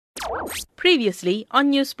Previously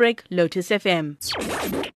on Newsbreak, Lotus FM.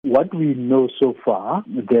 What we know so far,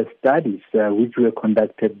 the studies which were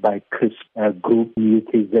conducted by CRISP group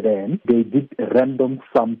UKZN, they did random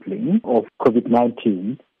sampling of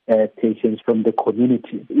COVID-19 patients from the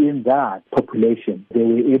community. In that population, they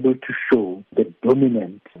were able to show the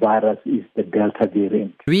dominant virus is the Delta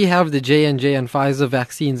variant. We have the J&J and Pfizer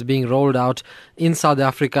vaccines being rolled out in South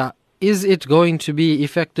Africa. Is it going to be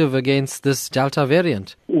effective against this Delta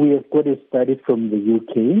variant? We have got a study from the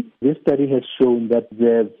UK. This study has shown that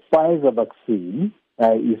the Pfizer vaccine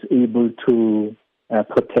is able to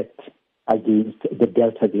protect against the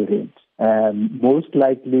Delta variant. Most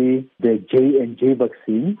likely, the J&J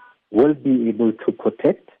vaccine will be able to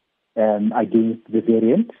protect against the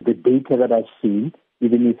variant. The data that I've seen,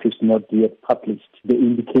 even if it's not yet published, the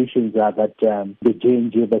indications are that the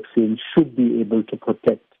J&J vaccine should be able to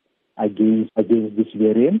protect against this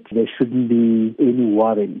variant. There shouldn't be any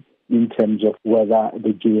worry in terms of whether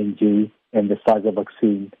the J&J and the Pfizer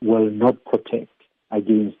vaccine will not protect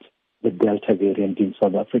against the Delta variant in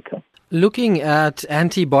South Africa. Looking at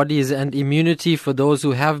antibodies and immunity for those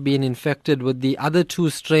who have been infected with the other two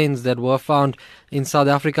strains that were found in South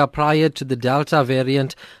Africa prior to the Delta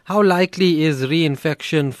variant, how likely is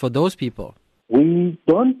reinfection for those people? We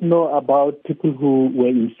don't know about people who were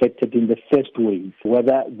infected in the first wave,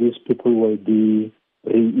 whether these people will be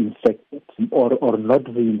reinfected or not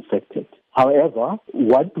reinfected. However,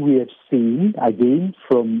 what we have seen, again,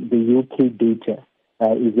 from the UK data,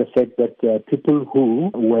 is the fact that people who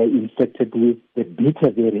were infected with the Beta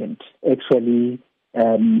variant actually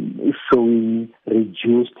showing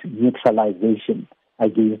reduced neutralization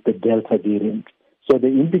against the Delta variant. So the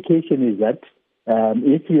indication is that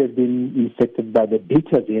if you have been infected by the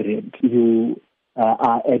Beta variant, you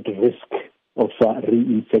are at risk of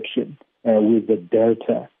reinfection with the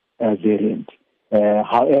Delta variant.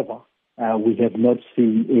 However, we have not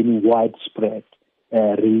seen any widespread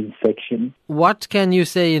reinfection. What can you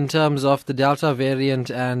say in terms of the Delta variant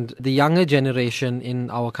and the younger generation in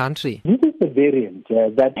our country? This is the variant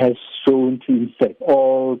that has shown to infect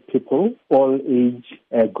all people, all age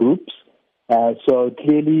groups. So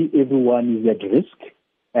clearly everyone is at risk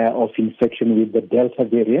of infection with the Delta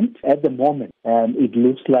variant. At the moment, it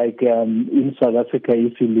looks like in South Africa,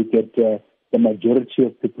 if you look at the majority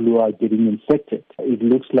of people who are getting infected, it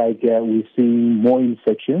looks like we're seeing more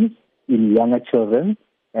infections in younger children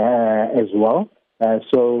as well.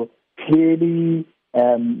 So clearly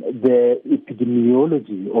the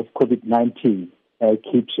epidemiology of COVID-19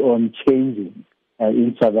 keeps on changing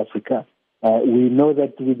in South Africa. We know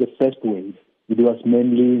that with the first wave, it was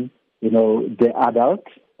mainly, the adult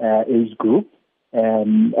age group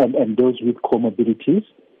and those with comorbidities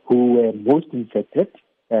who were most infected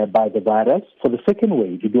by the virus. For the second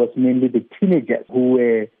wave, it was mainly the teenagers who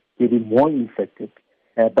were getting more infected.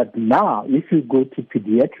 But now, if you go to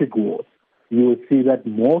pediatric wards, you will see that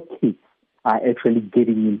more kids are actually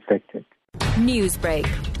getting infected. Newsbreak,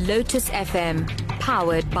 Lotus FM,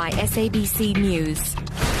 powered by SABC News.